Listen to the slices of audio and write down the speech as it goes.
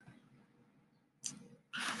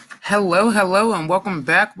Hello, and welcome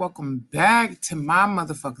back. Welcome back to my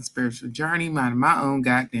motherfucking spiritual journey, minding my own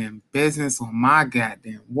goddamn business on my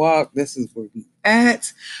goddamn walk. This is where we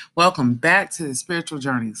at. Welcome back to the Spiritual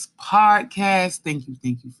Journeys podcast. Thank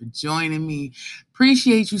you for joining me.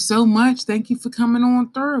 Appreciate you so much. Thank you for coming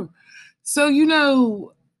on through.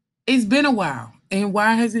 So, it's been a while. And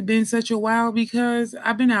why has it been such a while? Because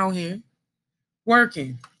I've been out here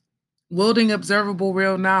working, wielding observable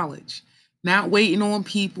real knowledge, not waiting on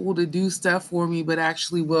people to do stuff for me, but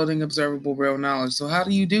actually wielding observable real knowledge. So how do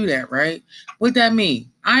you do that, right? What that mean?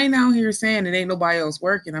 I ain't out here saying it ain't nobody else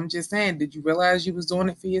working. I'm just saying, did you realize you was doing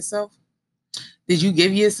it for yourself? Did you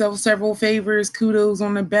give yourself several favors, kudos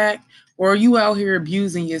on the back? Or are you out here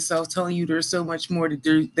abusing yourself, telling you there's so much more to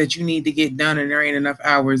do that you need to get done and there ain't enough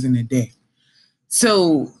hours in a day?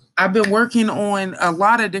 So I've been working on a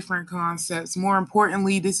lot of different concepts. More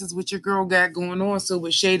importantly, this is what your girl got going on. So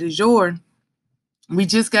with Shay du Jour, we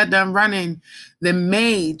just got done running the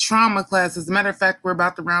May trauma class. As a matter of fact, we're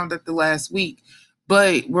about to round up the last week,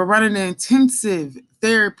 but we're running an intensive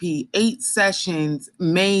therapy, 8 sessions,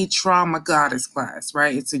 May trauma goddess class,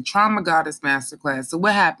 right? It's a trauma goddess master class. So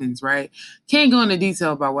what happens, right? Can't go into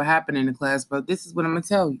detail about what happened in the class, but this is what I'm going to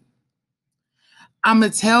tell you. I'm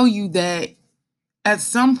going to tell you that at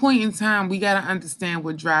some point in time, we got to understand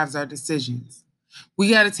what drives our decisions.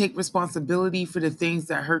 We got to take responsibility for the things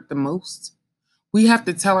that hurt the most. We have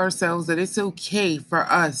to tell ourselves that it's okay for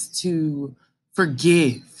us to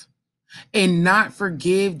forgive and not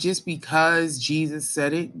forgive just because Jesus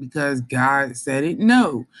said it, because God said it.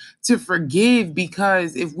 No, to forgive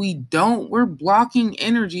because if we don't, we're blocking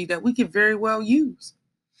energy that we could very well use.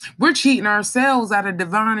 We're cheating ourselves out of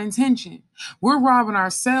divine intention. We're robbing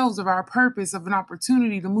ourselves of our purpose, of an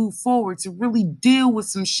opportunity to move forward, to really deal with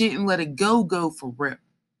some shit and let it go for real.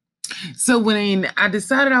 So when I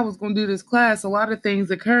decided I was going to do this class, a lot of things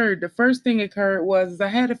occurred. The first thing occurred was I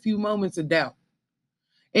had a few moments of doubt.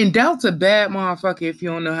 And doubt's a bad motherfucker if you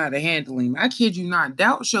don't know how to handle him. I kid you not.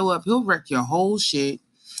 Doubt show up, he'll wreck your whole shit,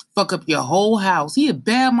 fuck up your whole house. He a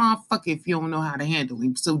bad motherfucker if you don't know how to handle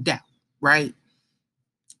him. So doubt, right?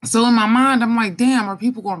 So in my mind, I'm like, damn, are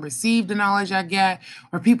people going to receive the knowledge I got?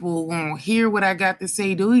 Are people going to hear what I got to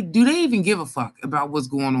say? Do they even give a fuck about what's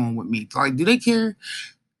going on with me? Like, do they care?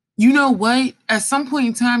 You know what? At some point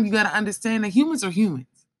in time, you got to understand that humans are humans.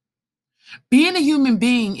 Being a human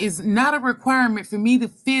being is not a requirement for me to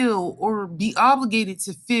feel or be obligated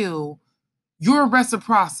to feel your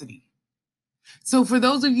reciprocity. So for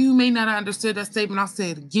those of you who may not have understood that statement, I'll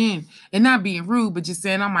say it again, and not being rude, but just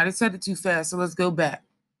saying I might have said it too fast. So let's go back.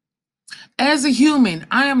 As a human,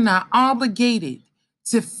 I am not obligated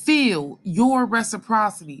to feel your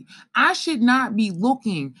reciprocity. I should not be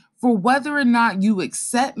looking for whether or not you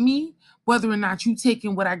accept me, whether or not you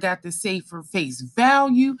taking what I got to say for face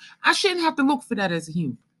value. I shouldn't have to look for that as a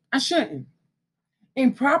human. I shouldn't.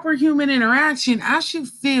 In proper human interaction, I should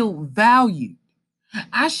feel valued.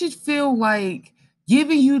 I should feel like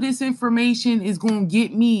giving you this information is going to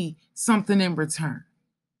get me something in return.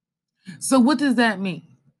 So what does that mean?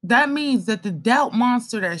 That means that the doubt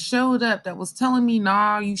monster that showed up that was telling me,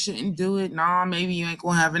 nah, you shouldn't do it. Nah, maybe you ain't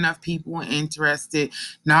gonna have enough people interested.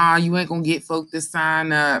 Nah, you ain't gonna get folk to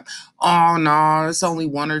sign up. Oh no, it's only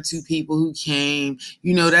 1 or 2 people who came.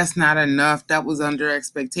 That's not enough. That was under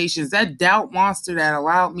expectations. That doubt monster that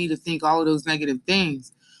allowed me to think all of those negative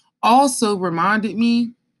things also reminded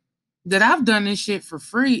me that I've done this shit for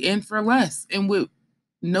free and for less and with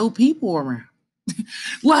no people around.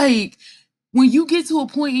 Like, when you get to a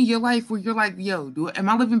point in your life where you're like, yo, am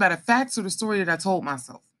I living by the facts or the story that I told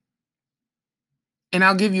myself? And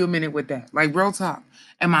I'll give you a minute with that. Like, real talk.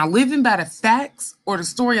 Am I living by the facts or the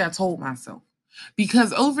story I told myself?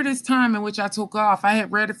 Because over this time in which I took off, I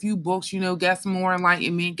had read a few books, got some more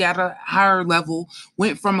enlightenment, got a higher level,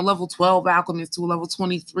 went from a level 12 alchemist to a level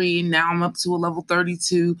 23, and now I'm up to a level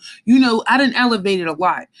 32. I didn't elevate it a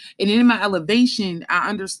lot. And in my elevation, I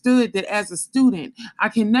understood that as a student, I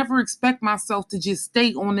can never expect myself to just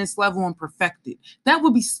stay on this level and perfect it. That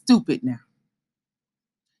would be stupid now.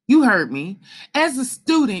 You heard me. As a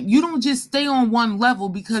student, you don't just stay on one level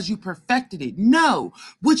because you perfected it. No,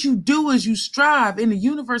 what you do is you strive, and the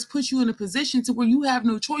universe puts you in a position to where you have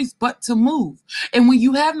no choice but to move. And when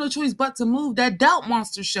you have no choice but to move, that doubt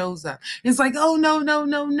monster shows up. It's like, oh, no, no,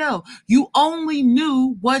 no, no. You only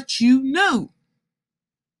knew what you knew.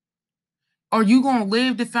 Are you going to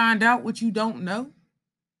live to find out what you don't know?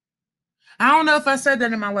 I don't know if I said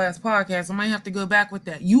that in my last podcast. I might have to go back with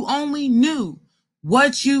that. You only knew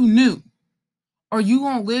what you knew. Or you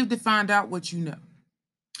going to live to find out what you know.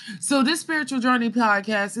 So this spiritual journey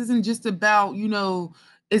podcast isn't just about,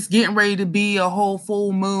 it's getting ready to be a whole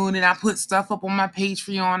full moon, and I put stuff up on my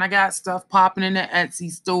Patreon. I got stuff popping in the Etsy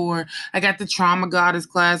store. I got the Trauma Goddess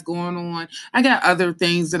class going on. I got other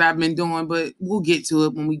things that I've been doing, but we'll get to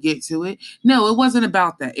it when we get to it. No, it wasn't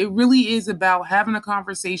about that. It really is about having a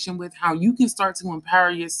conversation with how you can start to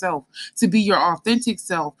empower yourself to be your authentic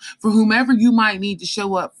self for whomever you might need to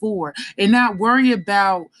show up for, and not worry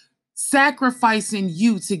about sacrificing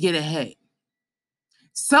you to get ahead.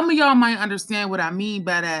 Some of y'all might understand what I mean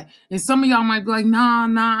by that. And some of y'all might be like, nah,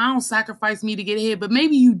 I don't sacrifice me to get ahead. But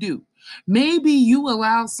maybe you do. Maybe you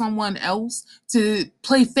allow someone else to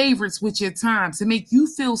play favorites with your time, to make you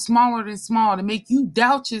feel smaller than small, to make you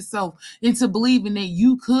doubt yourself into believing that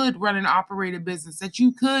you could run and operate a business, that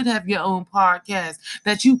you could have your own podcast,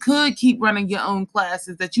 that you could keep running your own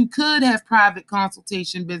classes, that you could have private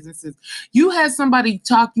consultation businesses. You had somebody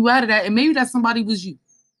talk you out of that, and maybe that somebody was you.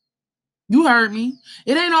 You heard me.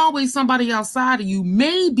 It ain't always somebody outside of you.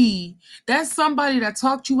 Maybe that somebody that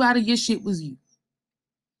talked you out of your shit was you.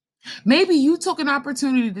 Maybe you took an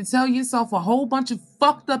opportunity to tell yourself a whole bunch of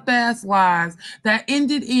fucked up ass lies that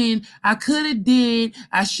ended in I could have did,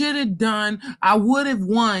 I should have done, I would have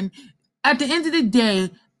won. At the end of the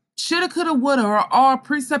day, shoulda, coulda, woulda are all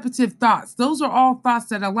preceptive thoughts. Those are all thoughts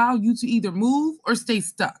that allow you to either move or stay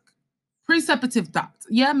stuck. Preceptive thoughts.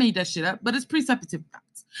 Yeah, I made that shit up, but it's preceptive thoughts.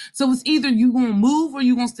 So it's either you gonna move or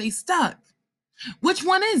you gonna stay stuck. Which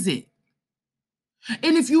one is it?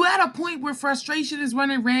 And if you at a point where frustration is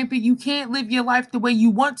running rampant, you can't live your life the way you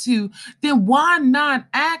want to, then why not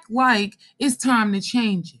act like it's time to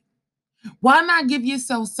change it? Why not give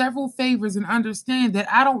yourself several favors and understand that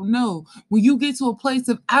I don't know, when you get to a place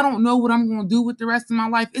of I don't know what I'm going to do with the rest of my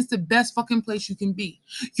life, it's the best fucking place you can be.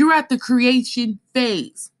 You're at the creation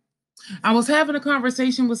phase. I was having a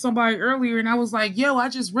conversation with somebody earlier and I was like, yo, I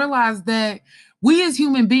just realized that we as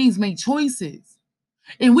human beings make choices.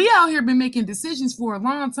 And we out here been making decisions for a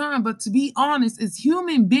long time. But to be honest, as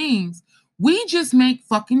human beings, we just make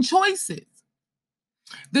fucking choices.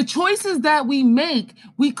 The choices that we make,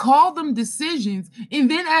 we call them decisions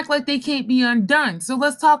and then act like they can't be undone. So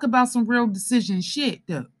let's talk about some real decision shit,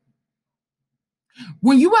 though.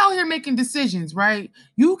 When you out here making decisions, right?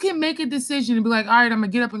 You can make a decision and be like, all right, I'm gonna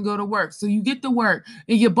get up and go to work. So you get to work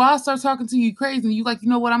and your boss starts talking to you crazy and you like, you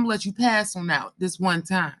know what? I'm gonna let you pass on out this one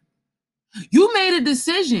time. You made a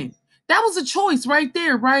decision. That was a choice right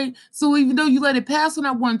there, right? So even though you let it pass on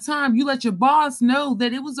that one time, you let your boss know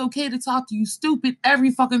that it was okay to talk to you stupid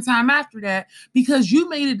every fucking time after that because you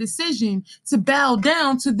made a decision to bow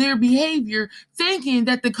down to their behavior, thinking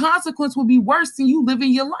that the consequence will be worse than you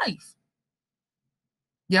living your life.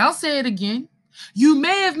 Yeah, I'll say it again. You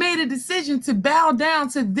may have made a decision to bow down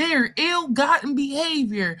to their ill-gotten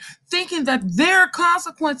behavior, thinking that their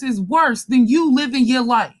consequence is worse than you living your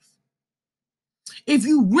life. If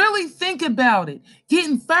you really think about it,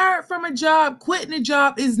 getting fired from a job, quitting a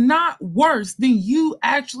job is not worse than you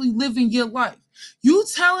actually living your life. You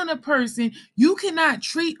telling a person you cannot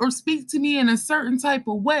treat or speak to me in a certain type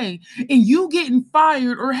of way, and you getting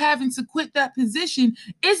fired or having to quit that position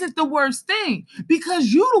isn't the worst thing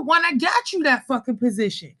because you the one that got you that fucking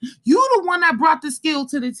position. You the one that brought the skill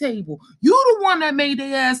to the table. You the one that made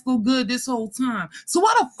their ass look good this whole time. So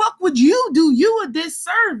why the fuck would you do you a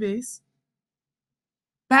disservice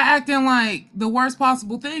by acting like the worst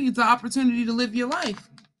possible thing is the opportunity to live your life?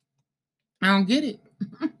 I don't get it.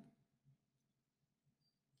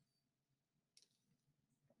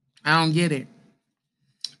 I don't get it.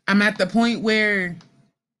 I'm at the point where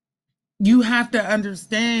you have to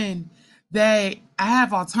understand that I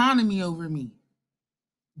have autonomy over me.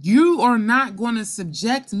 You are not going to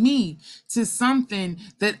subject me to something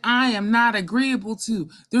that I am not agreeable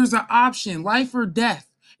to. There's an option, life or death.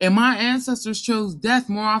 And my ancestors chose death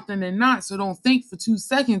more often than not. So don't think for 2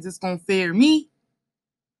 seconds it's going to fare me.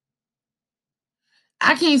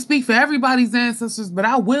 I can't speak for everybody's ancestors, but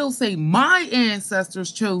I will say my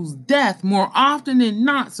ancestors chose death more often than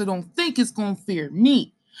not. So don't think it's going to fear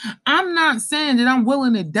me. I'm not saying that I'm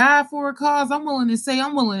willing to die for a cause. I'm willing to say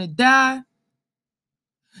I'm willing to die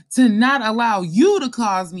to not allow you to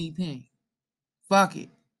cause me pain. Fuck it.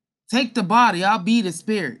 Take the body. I'll be the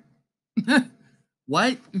spirit.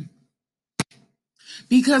 What?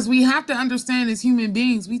 Because we have to understand as human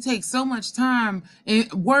beings, we take so much time in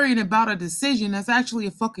worrying about a decision that's actually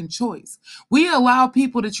a fucking choice. We allow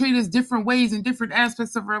people to treat us different ways in different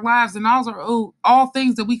aspects of our lives, and those are all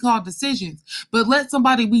things that we call decisions. But let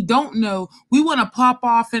somebody we don't know, we want to pop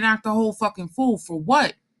off and act a whole fucking fool for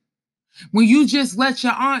what? When you just let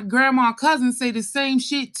your aunt, grandma, cousin say the same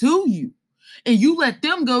shit to you, and you let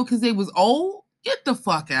them go because they was old? Get the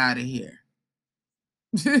fuck out of here.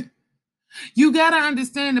 You got to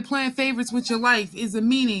understand the playing favorites with your life is a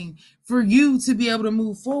meaning for you to be able to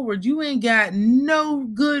move forward. You ain't got no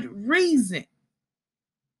good reason.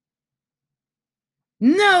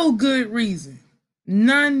 No good reason.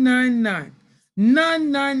 None, none, none.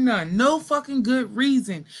 None, none, none. No fucking good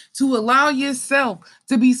reason to allow yourself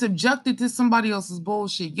to be subjected to somebody else's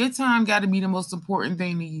bullshit. Your time got to be the most important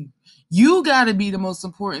thing to you. You got to be the most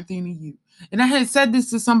important thing to you. And I had said this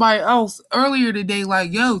to somebody else earlier today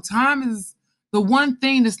like, yo, time is the one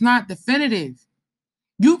thing that's not definitive.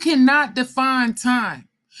 You cannot define time.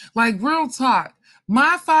 Like, real talk.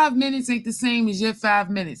 My 5 minutes ain't the same as your 5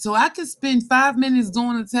 minutes. So I could spend 5 minutes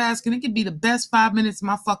doing a task and it could be the best 5 minutes of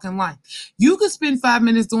my fucking life. You could spend 5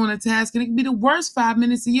 minutes doing a task and it could be the worst 5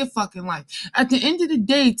 minutes of your fucking life. At the end of the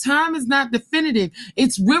day, time is not definitive.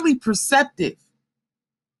 It's really perceptive.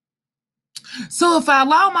 So if I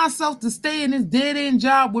allow myself to stay in this dead end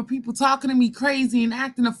job where people talking to me crazy and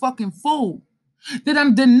acting a fucking fool, that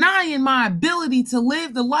I'm denying my ability to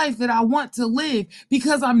live the life that I want to live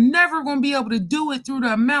because I'm never going to be able to do it through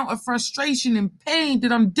the amount of frustration and pain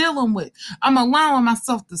that I'm dealing with. I'm allowing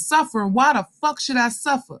myself to suffer. And why the fuck should I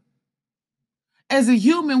suffer? As a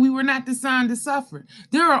human, we were not designed to suffer.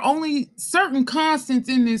 There are only certain constants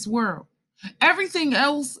in this world. Everything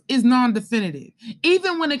else is non-definitive,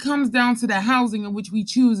 even when it comes down to the housing in which we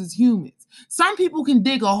choose as humans. Some people can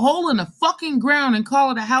dig a hole in the fucking ground and call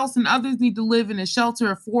it a house, and others need to live in a shelter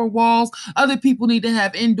of 4 walls. Other people need to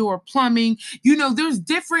have indoor plumbing. You know, there's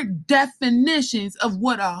different definitions of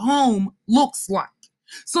what a home looks like.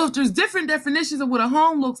 So if there's different definitions of what a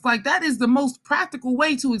home looks like, that is the most practical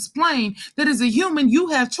way to explain that as a human, you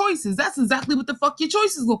have choices. That's exactly what the fuck your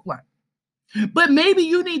choices look like. But maybe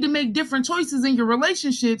you need to make different choices in your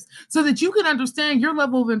relationships so that you can understand your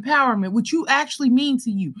level of empowerment, what you actually mean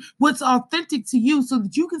to you, what's authentic to you, so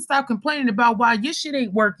that you can stop complaining about why your shit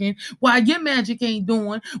ain't working, why your magic ain't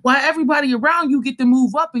doing, why everybody around you get to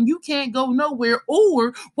move up and you can't go nowhere,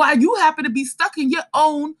 or why you happen to be stuck in your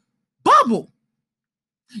own bubble.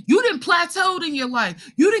 You didn't plateaued in your life.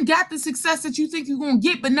 You didn't got the success that you think you're going to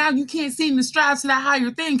get, but now you can't seem to strive to that higher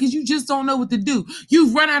thing because you just don't know what to do.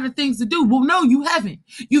 You've run out of things to do. Well, no, you haven't.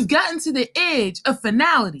 You've gotten to the edge of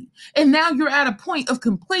finality, and now you're at a point of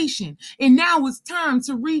completion. And now it's time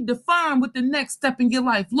to redefine what the next step in your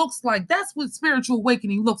life looks like. That's what spiritual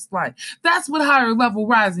awakening looks like. That's what higher level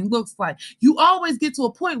rising looks like. You always get to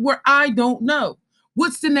a point where I don't know.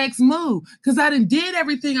 What's the next move? Because I did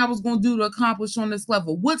everything I was going to do to accomplish on this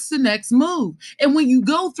level. What's the next move? And when you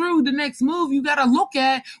go through the next move, you got to look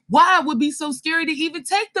at why it would be so scary to even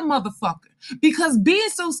take the motherfucker. Because being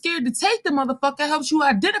so scared to take the motherfucker helps you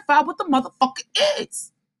identify what the motherfucker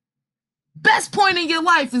is. Best point in your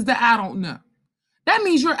life is that I don't know. That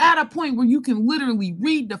means you're at a point where you can literally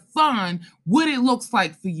redefine what it looks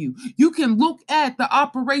like for you. You can look at the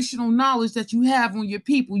operational knowledge that you have on your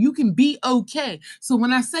people. You can be okay. So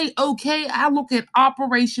when I say okay, I look at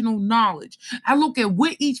operational knowledge. I look at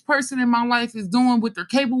what each person in my life is doing, what they're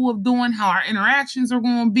capable of doing, how our interactions are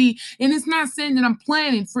going to be. And it's not saying that I'm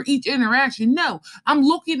planning for each interaction. No, I'm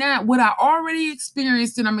looking at what I already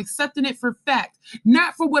experienced and I'm accepting it for fact,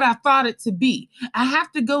 not for what I thought it to be. I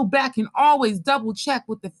have to go back and always double check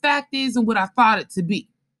what the fact is and what I thought it to be.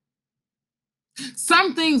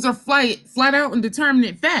 Some things are flat out and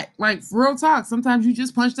determinate fact. Like, for real talk, sometimes you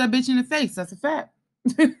just punch that bitch in the face. That's a fact.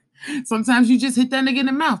 Sometimes you just hit that nigga in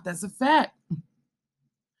the mouth. That's a fact.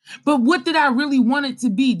 But what did I really want it to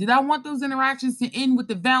be? Did I want those interactions to end with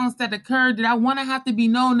the violence that occurred? Did I want to have to be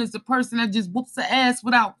known as the person that just whoops the ass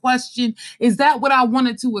without question? Is that what I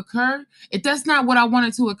wanted to occur? If that's not what I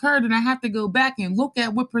wanted to occur, then I have to go back and look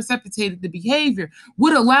at what precipitated the behavior,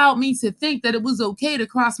 what allowed me to think that it was okay to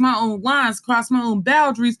cross my own lines, cross my own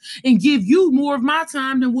boundaries, and give you more of my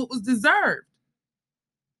time than what was deserved.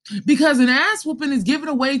 Because an ass whooping is giving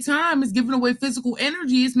away time, is giving away physical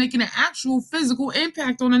energy, it's making an actual physical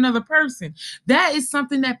impact on another person. That is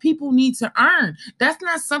something that people need to earn. That's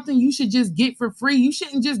not something you should just get for free. You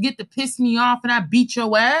shouldn't just get to piss me off and I beat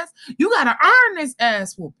your ass. You got to earn this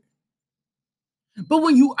ass whooping. But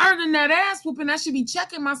when you earning that ass whooping, I should be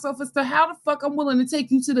checking myself as to how the fuck I'm willing to take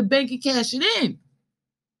you to the bank and cash it in.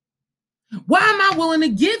 Why am I willing to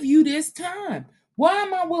give you this time? Why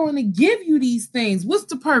am I willing to give you these things? What's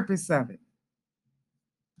the purpose of it?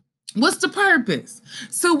 What's the purpose?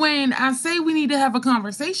 So when I say we need to have a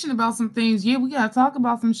conversation about some things, yeah, we gotta talk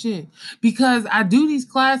about some shit. Because I do these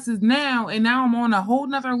classes now, and now I'm on a whole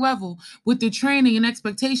nother level with the training and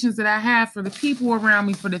expectations that I have for the people around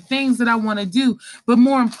me, for the things that I want to do, but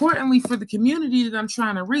more importantly for the community that I'm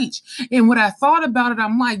trying to reach. And what I thought about it,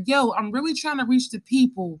 I'm like, yo, I'm really trying to reach the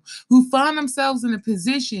people who find themselves in a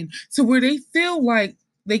position to where they feel like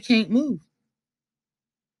they can't move,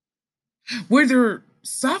 where they're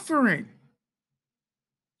suffering.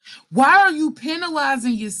 Why are you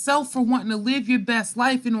penalizing yourself for wanting to live your best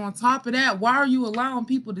life? And on top of that, why are you allowing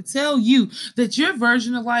people to tell you that your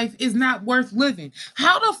version of life is not worth living?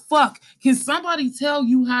 How the fuck can somebody tell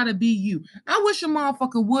you how to be you? I wish a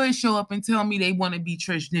motherfucker would show up and tell me they want to be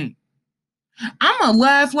Trish Dean. I'm gonna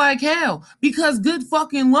laugh like hell because good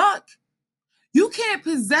fucking luck. You can't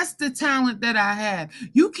possess the talent that I have.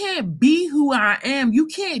 You can't be who I am. You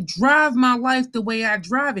can't drive my life the way I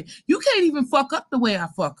drive it. You can't even fuck up the way I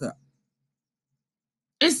fuck up.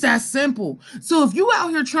 It's that simple. So if you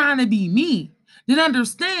out here trying to be me, then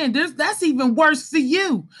understand that's even worse for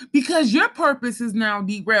you because your purpose is now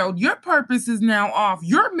derailed. Your purpose is now off.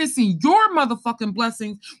 You're missing your motherfucking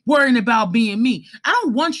blessings worrying about being me. I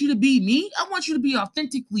don't want you to be me. I want you to be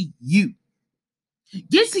authentically you.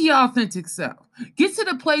 Get to your authentic self. Get to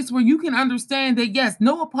the place where you can understand that, yes,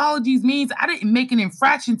 no apologies means I didn't make an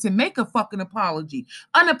infraction to make a fucking apology.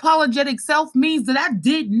 Unapologetic self means that I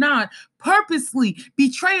did not purposely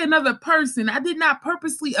betray another person. I did not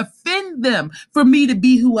purposely offend them for me to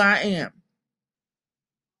be who I am.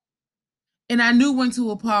 And I knew when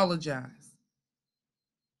to apologize.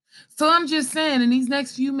 So I'm just saying, in these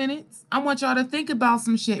next few minutes, I want y'all to think about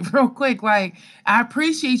some shit real quick. Like, I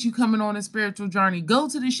appreciate you coming on a spiritual journey. Go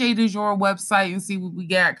to the Shade is Your website and see what we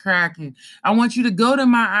got cracking. I want you to go to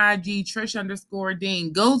my IG,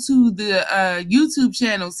 Trish_Dean. Go to the YouTube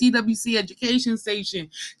channel, CWC Education Station.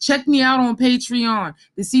 Check me out on Patreon,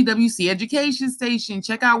 the CWC Education Station.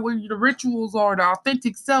 Check out where the rituals are, the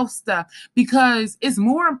authentic self stuff, because it's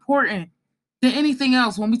more important than anything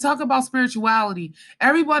else. When we talk about spirituality,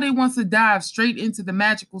 everybody wants to dive straight into the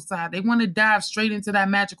magical side. They want to dive straight into that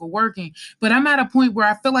magical working. But I'm at a point where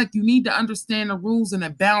I feel like you need to understand the rules and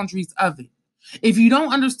the boundaries of it. If you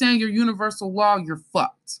don't understand your universal law, you're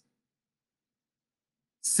fucked.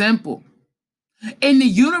 Simple. And the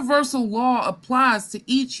universal law applies to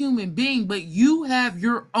each human being, but you have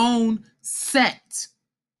your own set.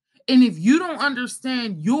 And if you don't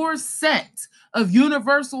understand your set of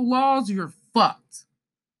universal laws, you're fucked.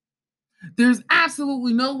 There's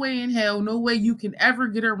absolutely no way in hell, no way you can ever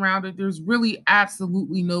get around it. There's really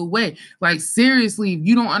absolutely no way. Like, seriously, if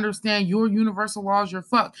you don't understand your universal laws, you're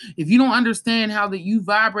fucked. If you don't understand how that you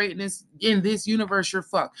vibrate in this universe, you're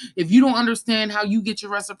fucked. If you don't understand how you get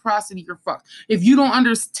your reciprocity, you're fucked. If you don't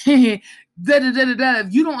understand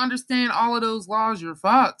if you don't understand all of those laws, you're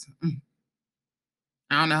fucked.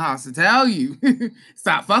 I don't know how else to tell you.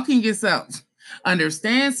 Stop fucking yourself.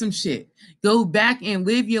 Understand some shit. Go back and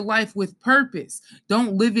live your life with purpose.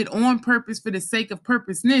 Don't live it on purpose for the sake of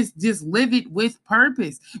purposeness. Just live it with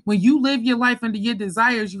purpose. When you live your life under your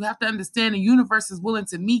desires, you have to understand the universe is willing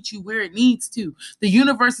to meet you where it needs to. The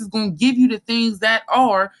universe is going to give you the things that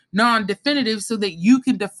are non-definitive so that you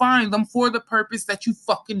can define them for the purpose that you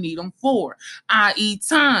fucking need them for, i.e.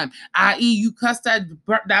 time, i.e. you cuss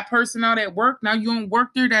that person out at work. Now you don't work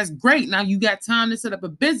there. That's great. Now you got time to set up a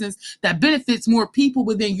business that benefits more people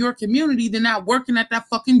within your community than not working at that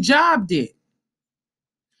fucking job did.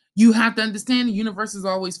 You have to understand the universe is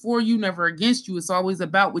always for you, never against you. It's always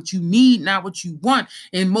about what you need, not what you want.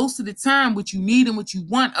 And most of the time, what you need and what you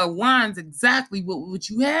want aligns exactly with what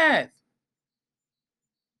you have.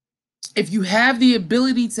 If you have the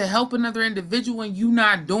ability to help another individual and you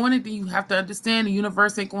not doing it, then you have to understand the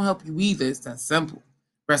universe ain't gonna help you either. It's that simple.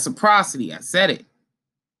 Reciprocity, I said it.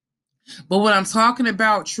 But what I'm talking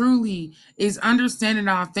about truly is understanding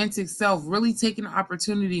the authentic self, really taking the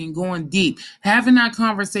opportunity and going deep, having that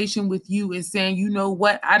conversation with you and saying, you know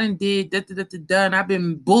what, I done did and I've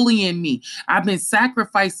been bullying me. I've been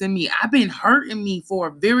sacrificing me. I've been hurting me for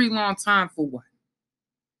a very long time for what?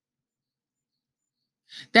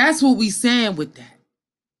 That's what we saying with that.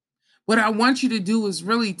 What I want you to do is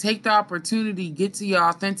really take the opportunity, get to your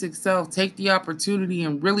authentic self, take the opportunity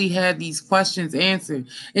and really have these questions answered.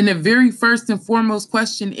 And the very first and foremost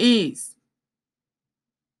question is,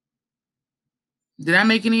 did I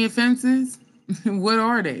make any offenses? What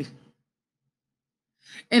are they?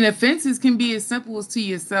 And offenses can be as simple as to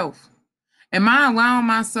yourself. Am I allowing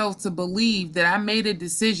myself to believe that I made a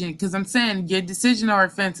decision? Because I'm saying your decision are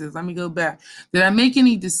offenses. Let me go back. Did I make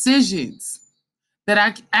any decisions that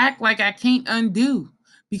I act like I can't undo?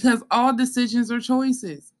 because all decisions are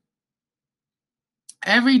choices.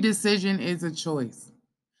 Every decision is a choice.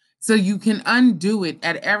 So you can undo it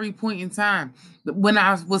at every point in time. When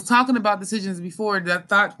I was talking about decisions before, that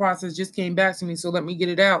thought process just came back to me. So let me get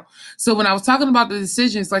it out. So when I was talking about the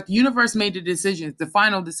decisions, like the universe made the decisions, the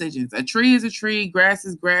final decisions. A tree is a tree, grass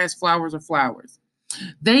is grass, flowers are flowers.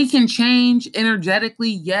 They can change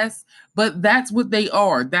energetically, yes, but that's what they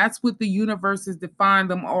are. That's what the universe has defined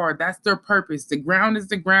them are. That's their purpose. The ground is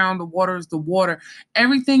the ground, the water is the water.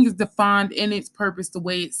 Everything is defined in its purpose, the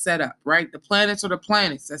way it's set up, right? The planets are the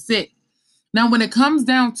planets. That's it. Now, when it comes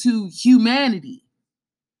down to humanity,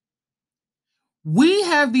 we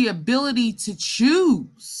have the ability to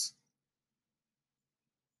choose.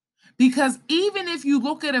 Because even if you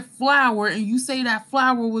look at a flower and you say that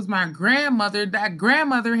flower was my grandmother, that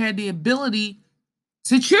grandmother had the ability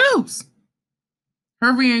to choose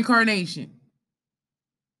her reincarnation.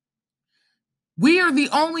 We are the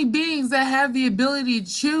only beings that have the ability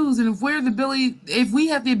to choose. And if we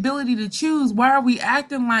have the ability to choose, why are we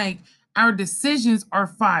acting like our decisions are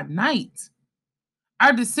finite?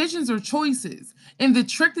 Our decisions are choices. And the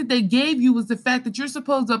trick that they gave you was the fact that you're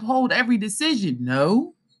supposed to uphold every decision.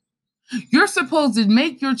 No. You're supposed to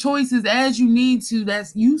make your choices as you need to,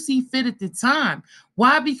 that you see fit at the time.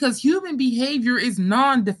 Why? Because human behavior is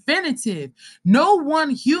non-definitive. No one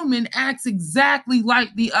human acts exactly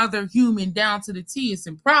like the other human down to the T. It's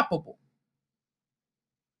improbable.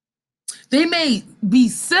 They may be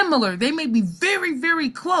similar, they may be very, very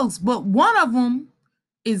close, but one of them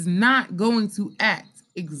is not going to act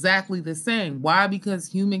exactly the same. Why?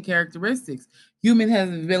 Because human characteristics. Humans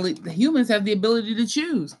have the ability to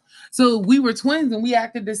choose. So we were twins and we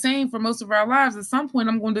acted the same for most of our lives. At some point,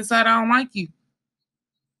 I'm going to decide I don't like you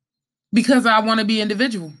because I want to be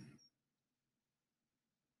individual.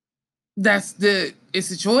 It's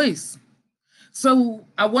a choice. So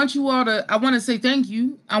I want to say thank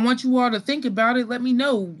you. I want you all to think about it. Let me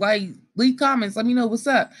know. Like, leave comments. Let me know what's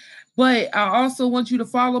up. But I also want you to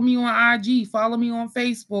follow me on IG. Follow me on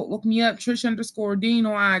Facebook. Look me up, Trish_Dean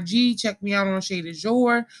on IG. Check me out on Shade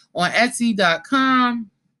Azure on Etsy.com.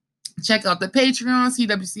 Check out the Patreon,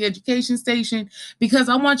 CWC Education Station, because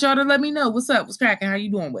I want y'all to let me know what's up, what's cracking, how you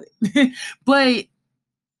doing with it. But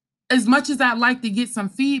as much as I'd like to get some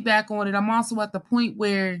feedback on it, I'm also at the point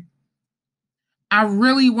where I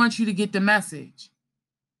really want you to get the message.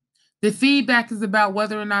 The feedback is about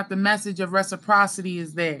whether or not the message of reciprocity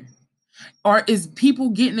is there. Or is people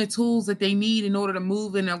getting the tools that they need in order to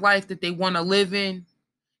move in a life that they want to live in,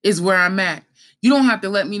 is where I'm at. You don't have to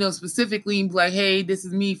let me know specifically and be like, hey, this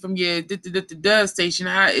is me from your station.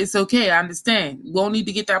 It's okay. I understand. We don't need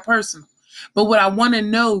to get that personal. But what I want to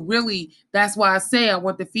know, really, that's why I say I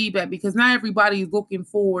want the feedback, because not everybody is looking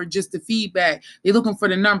for just the feedback. They're looking for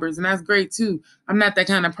the numbers, and that's great too. I'm not that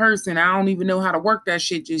kind of person. I don't even know how to work that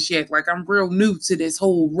shit just yet. Like, I'm real new to this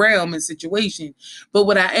whole realm and situation. But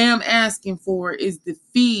what I am asking for is the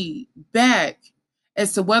feedback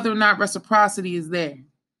as to whether or not reciprocity is there.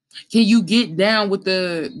 Can you get down with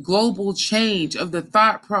the global change of the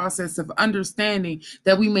thought process of understanding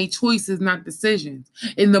that we make choices, not decisions?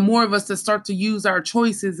 And the more of us that start to use our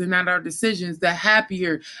choices and not our decisions, the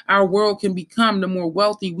happier our world can become, the more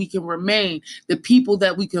wealthy we can remain, the people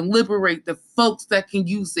that we can liberate, the folks that can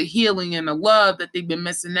use the healing and the love that they've been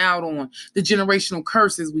missing out on, the generational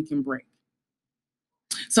curses we can break.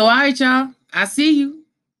 So, all right, y'all, I see you.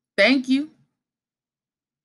 Thank you.